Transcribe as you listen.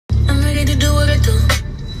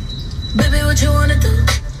Baby, what you wanna do?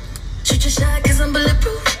 Shoot your shot, cause I'm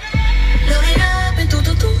bulletproof. Load it up and do.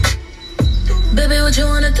 Baby, what you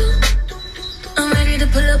wanna do? I'm ready to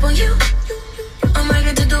pull up on you. I'm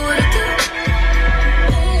ready to do what I do.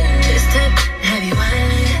 This type, heavy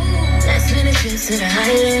wine. Last minute trips to the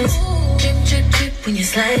highlands. Drip, drip, drip when you're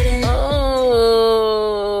sliding. Oh,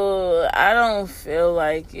 I don't feel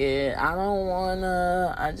like it. I don't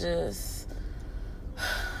wanna. I just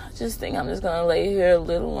think I'm just gonna lay here a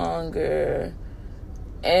little longer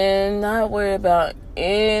and not worry about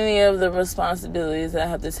any of the responsibilities I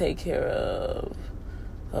have to take care of.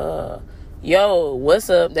 Yo,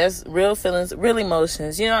 what's up? That's Real Feelings, Real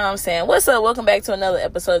Emotions. You know what I'm saying? What's up? Welcome back to another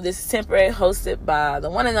episode. This is Temporary, hosted by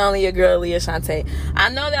the one and only your girl, Leah Shantae. I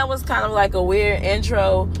know that was kind of like a weird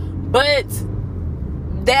intro, but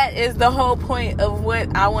that is the whole point of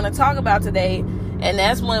what I want to talk about today. And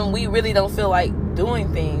that's when we really don't feel like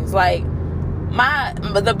doing things. Like,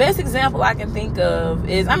 the best example I can think of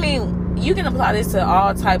is, you can apply this to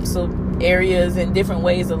all types of areas and different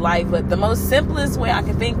ways of life, but the most simplest way I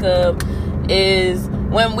can think of is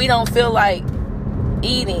when we don't feel like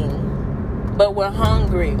eating, but we're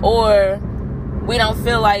hungry, or we don't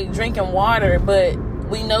feel like drinking water, but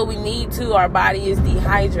we know we need to, our body is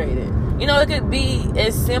dehydrated. You know, it could be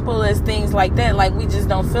as simple as things like that. Like, we just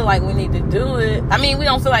don't feel like we need to do it. We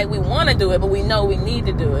don't feel like we want to do it, but we know we need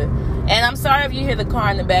to do it. And I'm sorry if you hear the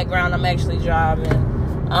car in the background. I'm actually driving.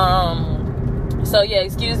 So, yeah,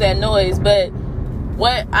 excuse that noise. But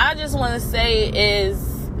what I just want to say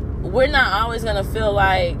is we're not always going to feel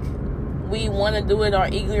like we want to do it or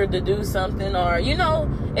eager to do something, or,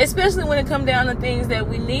 especially when it comes down to things that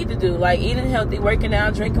we need to do, like eating healthy, working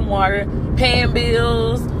out, drinking water, paying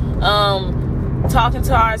bills, talking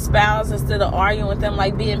to our spouse instead of arguing with them,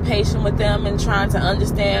 like being patient with them and trying to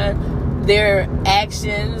understand their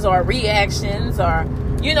actions or reactions, or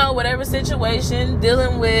whatever situation,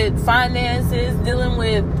 dealing with finances,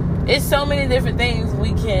 it's so many different things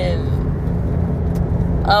we can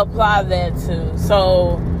apply that to.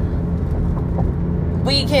 So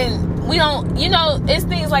it's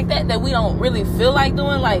things like that we don't really feel like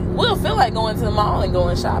doing. Like, we'll feel like going to the mall and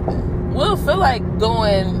going shopping. We'll feel like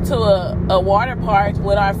going to a water park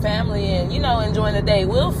with our family and, enjoying the day.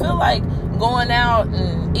 We'll feel like going out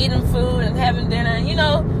and eating food and having dinner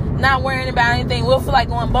and, not worrying about anything. We'll feel like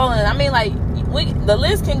going bowling. The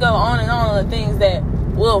list can go on and on the things that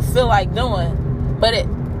we'll feel like doing. But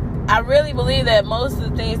I really believe that most of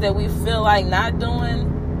the things that we feel like not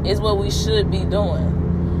doing is what we should be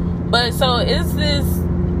doing. But so it's this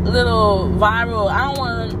little viral, I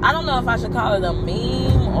don't know if I should call it a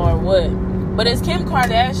meme or what, but it's Kim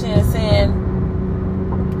Kardashian saying,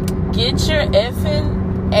 get your effing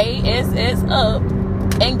ass up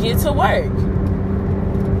and get to work.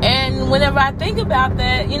 And whenever I think about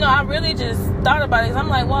that, I really just thought about it. I'm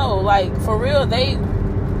like, whoa, like, for real,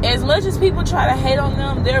 as much as people try to hate on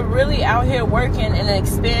them, they're really out here working and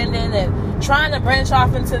expanding and trying to branch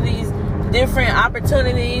off into these different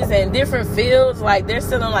opportunities and different fields. Like, they're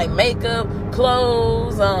selling like makeup,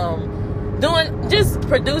 clothes, just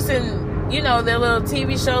producing, their little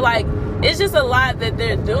TV show. Like, it's just a lot that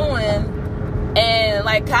they're doing. And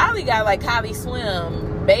like Kylie got like Kylie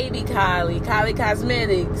Slim, Baby Kylie, Kylie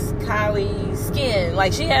Cosmetics, Kylie Skin.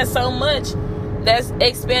 Like, she has so much that's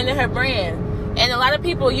expanding her brand. And a lot of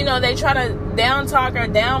people, they try to down talk or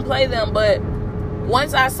downplay them, but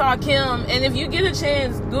once I saw Kim, and if you get a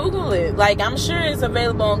chance, Google it. Like, I'm sure it's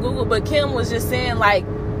available on Google, but Kim was just saying, like,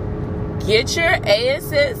 get your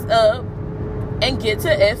ass up and get to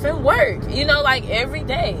effing work, like every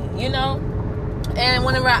day, And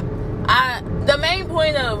whenever the main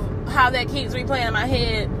point of how that keeps replaying in my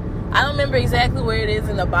head, I don't remember exactly where it is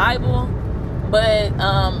in the Bible, but,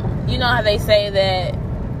 you know how they say that,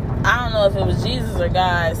 I don't know if it was Jesus or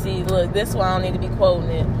God. See, look, this one I don't need to be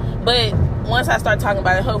quoting it. But once I start talking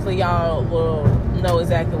about it, hopefully y'all will know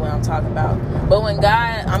exactly what I'm talking about. But when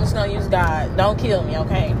God, I'm just going to use God. Don't kill me,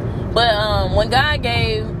 okay? But when God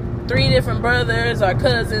gave 3 different brothers or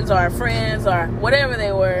cousins or friends or whatever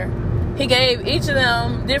they were, he gave each of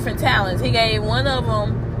them different talents. He gave one of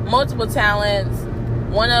them multiple talents,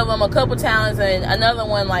 one of them a couple talents, and another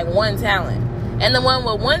one like 1 talent. And the one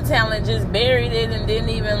with 1 talent just buried it and didn't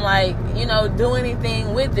even do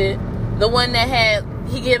anything with it. The one that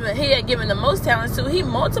he had given the most talents to, he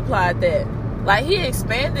multiplied that. Like, he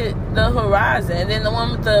expanded the horizon. And then the one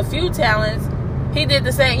with the few talents, he did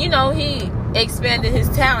the same. He expanded his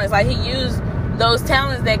talents. Like, he used those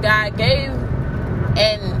talents that God gave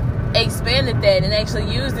and expanded that and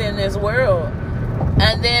actually used it in this world.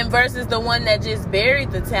 And then versus the one that just buried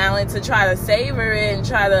the talent to try to savor it and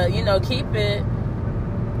try to, keep it.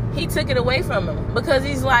 he took it away from him, because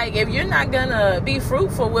he's like, if you're not gonna be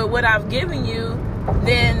fruitful with what I've given you,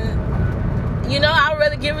 then I'd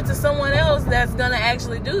rather give it to someone else that's gonna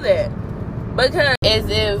actually do that. Because as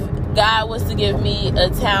if God was to give me a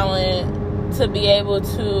talent to be able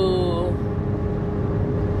to,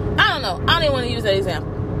 I don't know, I don't even want to use that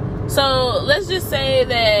example. So let's just say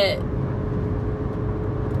that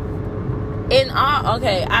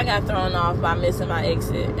I got thrown off by missing my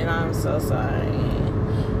exit, and I'm so sorry.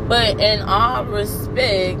 But in all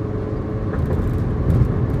respect,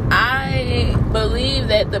 I believe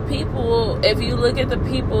that the people, if you look at the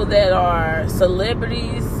people that are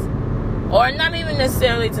celebrities, or not even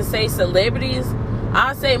necessarily to say celebrities,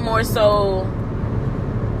 I'll say more so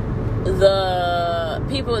the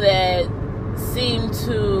people that seem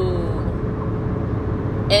to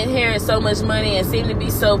inherit so much money and seem to be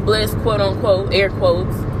so blessed, quote unquote, air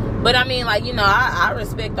quotes. But I mean, like, I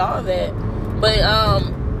respect all of that. But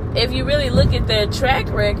if you really look at their track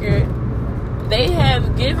record, they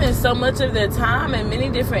have given so much of their time in many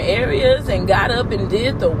different areas and got up and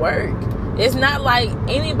did the work. It's not like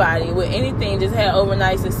anybody with anything just had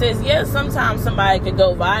overnight success. Yes, sometimes somebody could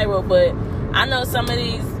go viral, but I know some of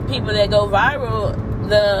these people that go viral,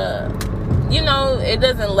 it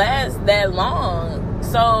doesn't last that long.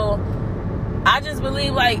 So I just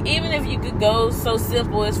believe, like, even if you could go so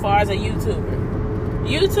simple as far as a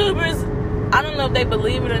YouTubers, I don't know if they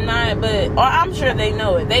believe it or not, or I'm sure they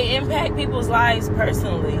know it. They impact people's lives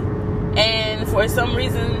personally. And for some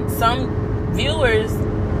reason, some viewers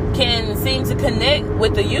can seem to connect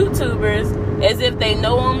with the YouTubers as if they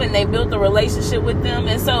know them and they built a relationship with them.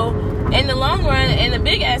 And so in the long run, in the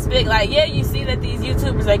big aspect, like, yeah, you see that these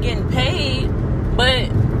YouTubers are getting paid, but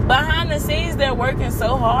behind the scenes, they're working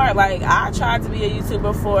so hard. Like, I tried to be a YouTuber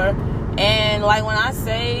before, and like, when I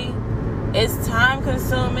say it's time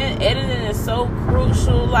consuming, editing is so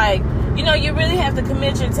crucial. Like, you really have to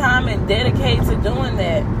commit your time and dedicate to doing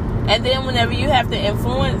that. And then whenever you have to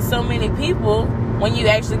influence so many people, when you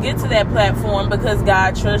actually get to that platform, because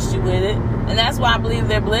God trusts you with it. And that's why I believe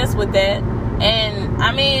they're blessed with that. And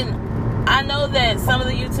I mean, I know that some of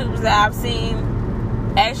the YouTubers that I've seen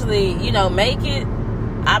actually, make it.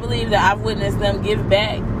 I believe that I've witnessed them give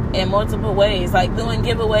back in multiple ways, like doing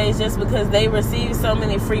giveaways just because they receive so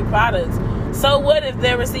many free products. So what if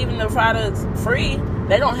they're receiving the products free?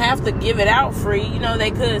 They don't have to give it out free.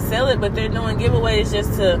 They could sell it, but they're doing giveaways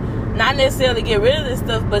just to not necessarily get rid of this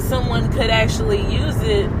stuff, but someone could actually use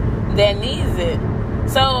it that needs it.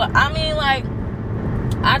 So, I mean, like,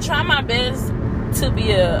 I try my best to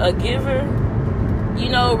be a giver,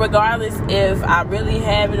 regardless if I really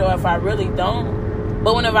have it or if I really don't.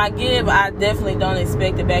 But whenever I give, I definitely don't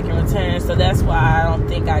expect it back in return. So that's why I don't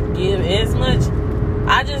think I give as much.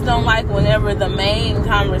 I just don't like whenever the main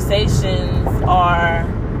conversations are,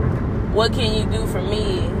 what can you do for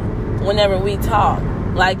me whenever we talk?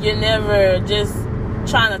 Like, you're never just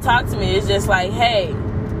trying to talk to me. It's just like, hey,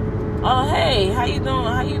 how you doing?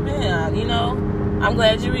 How you been? I'm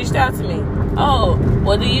glad you reached out to me. Oh,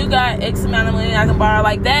 well, do you got X amount of money I can borrow?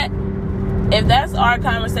 Like that? If that's our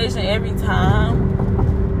conversation every time,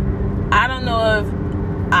 I don't know if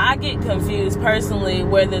I get confused personally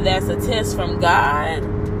whether that's a test from God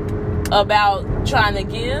about trying to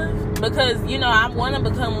give, because I want to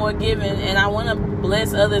become more giving and I want to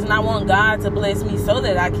bless others, and I want God to bless me so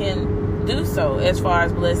that I can do so as far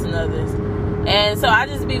as blessing others. And so I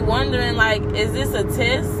just be wondering, like, is this a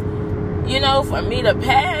test for me to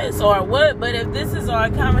pass or what? But if this is our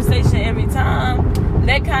conversation every time,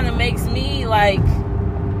 that kind of makes me like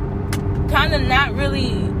kind of not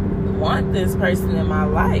really want this person in my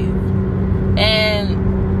life. And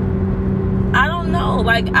I don't know,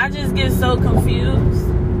 like, I just get so confused.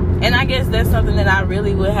 And I guess that's something that I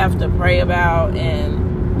really would have to pray about.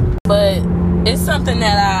 But it's something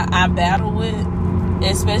that I battle with,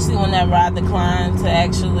 especially whenever I decline to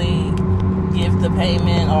actually give the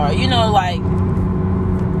payment, or like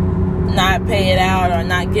not pay it out or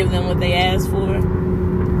not give them what they asked for.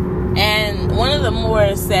 And one of the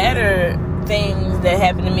more sadder things that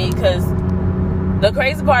happened to me, because the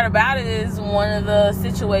crazy part about it is one of the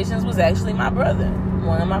situations was actually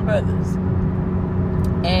one of my brothers.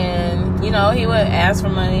 And he would ask for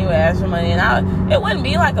money, and it wouldn't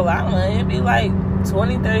be like a lot of money. It'd be like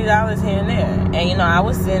 $20, $30 here and there, and I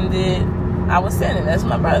would send it. That's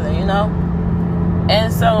my brother.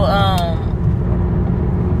 And so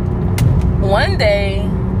one day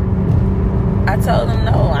I told him,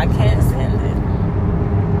 no, I can't send it.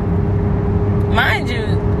 Mind you,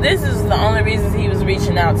 this is the only reason he was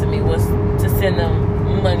reaching out to me, was to send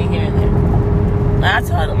him money here and there. And I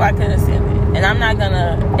told him I couldn't send it. And I'm not going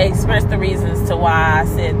to express the reasons to why I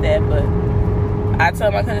said that, but I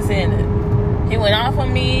told him I couldn't stand it. He went off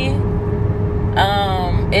on me.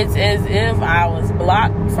 It's as if I was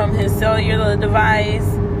blocked from his cellular device.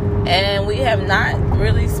 And we have not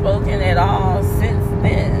really spoken at all since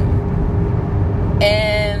then.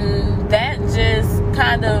 And that just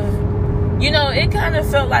kind of, it kind of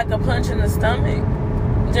felt like a punch in the stomach.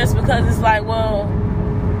 Just because it's like, well,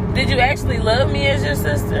 did you actually love me as your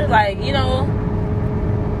sister? Like,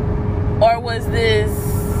 or was this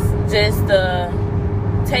just a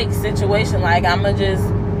take situation? Like, I'm going to just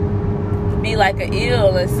be like an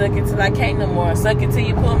eel and suck it till I can't no more. Suck it till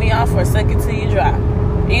you pull me off, or suck it till you drop.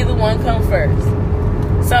 Either one come first.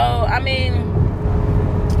 So, I mean,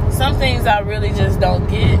 some things I really just don't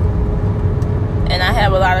get. And I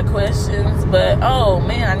have a lot of questions. But, oh,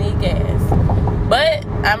 man, I need gas. But,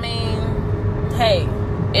 I mean, hey,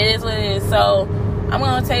 it is what it is. So, I'm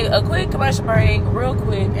going to take a quick commercial break real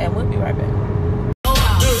quick, and we'll be right back.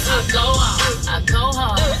 I go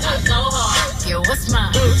hard. Yo, what's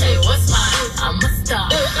mine? Hey, what's mine? I'm a star.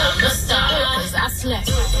 Cause I slay.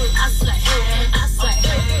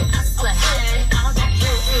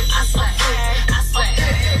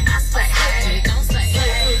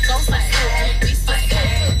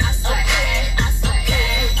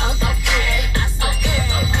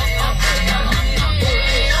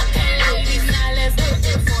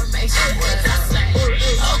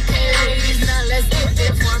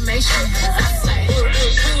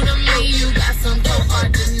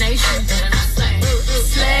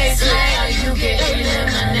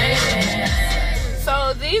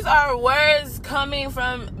 So these are words coming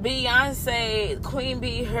from Beyonce, Queen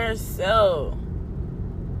Bee herself.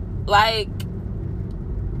 Like,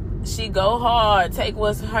 she go hard, take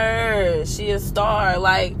what's hers, she a star.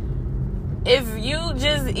 Like, if you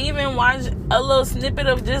just even watch a little snippet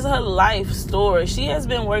of just her life story, she has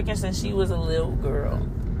been working since she was a little girl.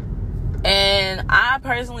 And I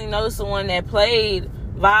personally know someone that played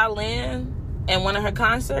violin in one of her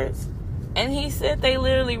concerts, and he said they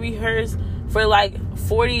literally rehearsed for like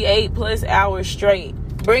 48 plus hours straight,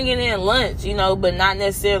 bringing in lunch, but not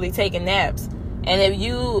necessarily taking naps. And if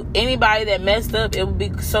anybody that messed up, it would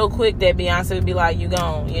be so quick that Beyonce would be like, you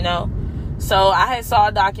gone, So I had saw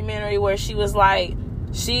a documentary where she was like,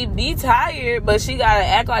 she be tired, but she gotta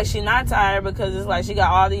act like she not tired, because it's like she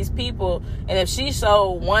got all these people, and if she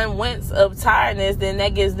show 1 wince of tiredness, then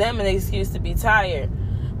that gives them an excuse to be tired.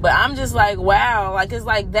 But I'm just like, wow, like, it's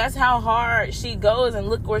like, that's how hard she goes, and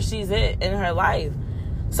look where she's at in her life.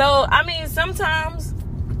 So, I mean, sometimes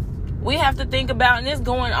we have to think about, and it's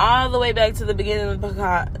going all the way back to the beginning of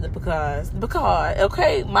because,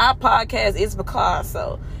 okay, my podcast is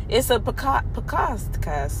Picasso. It's a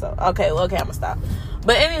Picasso. Okay, I'm gonna stop.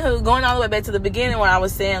 But anywho, going all the way back to the beginning where I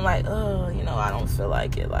was saying, like, I don't feel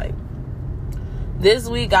like it. Like, this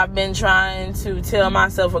week I've been trying to tell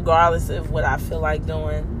myself, regardless of what I feel like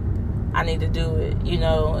doing, I need to do it,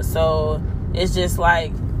 So it's just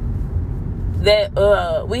like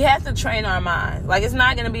that. We have to train our minds. Like, it's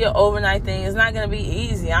not going to be an overnight thing. It's not going to be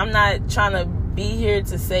easy. I'm not trying to be here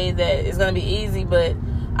to say that it's going to be easy, but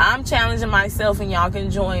I'm challenging myself, and y'all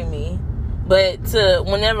can join me. But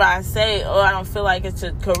whenever I say, I don't feel like it's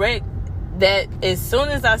to correct that, as soon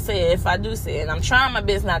as I say it, if I do say it, and I'm trying my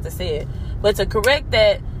best not to say it, but to correct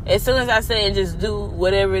that, as soon as I say it, just do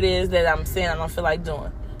whatever it is that I'm saying I don't feel like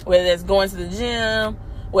doing. Whether that's going to the gym,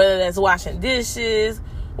 whether that's washing dishes,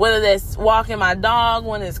 whether that's walking my dog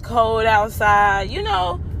when it's cold outside,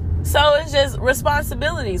 So it's just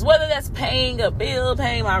responsibilities. Whether that's paying a bill,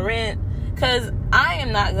 paying my rent. Because I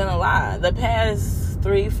am not going to lie. The past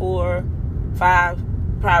 3, 4, 5,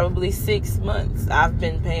 probably 6 months, I've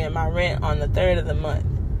been paying my rent on the 3rd of the month.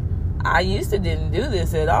 I used to didn't do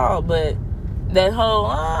this at all, but that whole,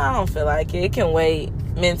 I don't feel like it can wait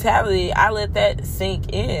mentality, I let that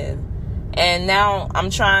sink in. And now I'm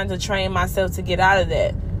trying to train myself to get out of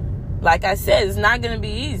that. Like I said, it's not going to be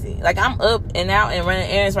easy. Like, I'm up and out and running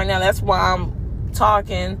errands right now. That's why I'm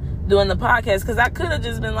talking, doing the podcast, because I could have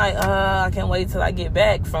just been like, I can't wait till I get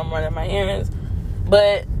back from running my errands.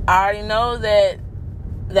 But I already know that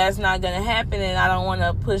that's not going to happen, and I don't want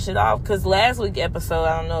to push it off, because last week's episode,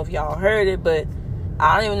 I don't know if y'all heard it, but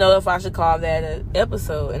I don't even know if I should call that an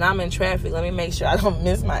episode. And I'm in traffic. Let me make sure I don't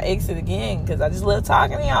miss my exit again, because I just love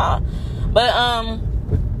talking to y'all. But,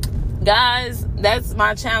 guys, that's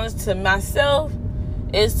my challenge to myself,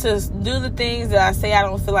 is to do the things that I say I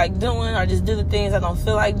don't feel like doing, or just do the things I don't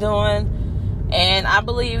feel like doing. And I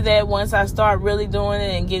believe that once I start really doing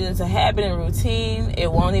it and get into habit and routine, it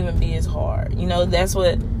won't even be as hard. You know, that's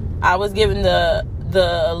what I was given the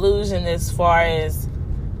illusion as far as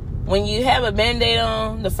when you have a Band-Aid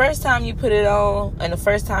on, the first time you put it on and the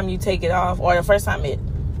first time you take it off, or the first time it's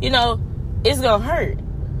going to hurt.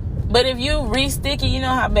 But if you re-stick it, you know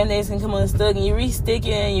how Band-Aids can come unstuck, and you re-stick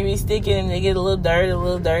it and they get a little dirty, a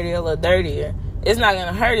little dirtier, a little dirtier. It's not going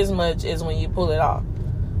to hurt as much as when you pull it off.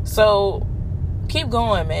 So keep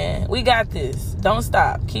going, man. We got this. Don't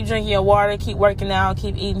stop. Keep drinking your water. Keep working out.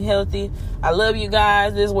 Keep eating healthy. I love you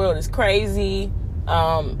guys. This world is crazy.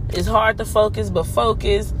 It's hard to focus, but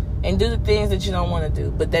focus and do the things that you don't want to do,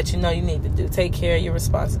 but that you know you need to do. Take care of your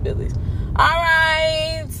responsibilities. All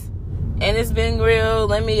right. And it's been real.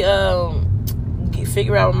 Let me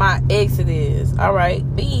figure out what my exit is. All right.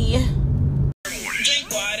 Bye.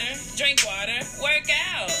 Drink water. Work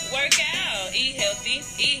out. Eat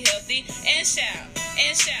healthy, and shout.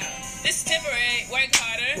 This is temporary. Work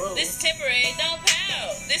harder. Whoa. This is temporary. Don't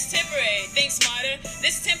pout. This is temporary. Think smarter.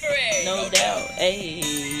 This is temporary. No doubt. Hey,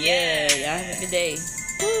 yeah. Y'all have a good day.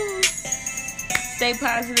 Woo. Stay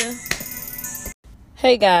positive.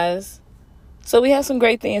 Hey, guys. So we have some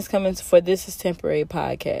great things coming for This Is Temporary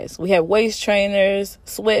podcast. We have waist trainers,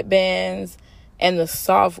 sweatbands, and the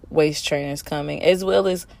soft waist trainers coming, as well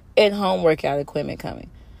as at-home workout equipment coming.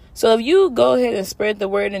 So if you go ahead and spread the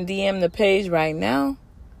word and DM the page right now,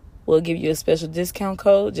 we'll give you a special discount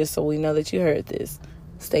code just so we know that you heard this.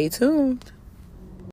 Stay tuned.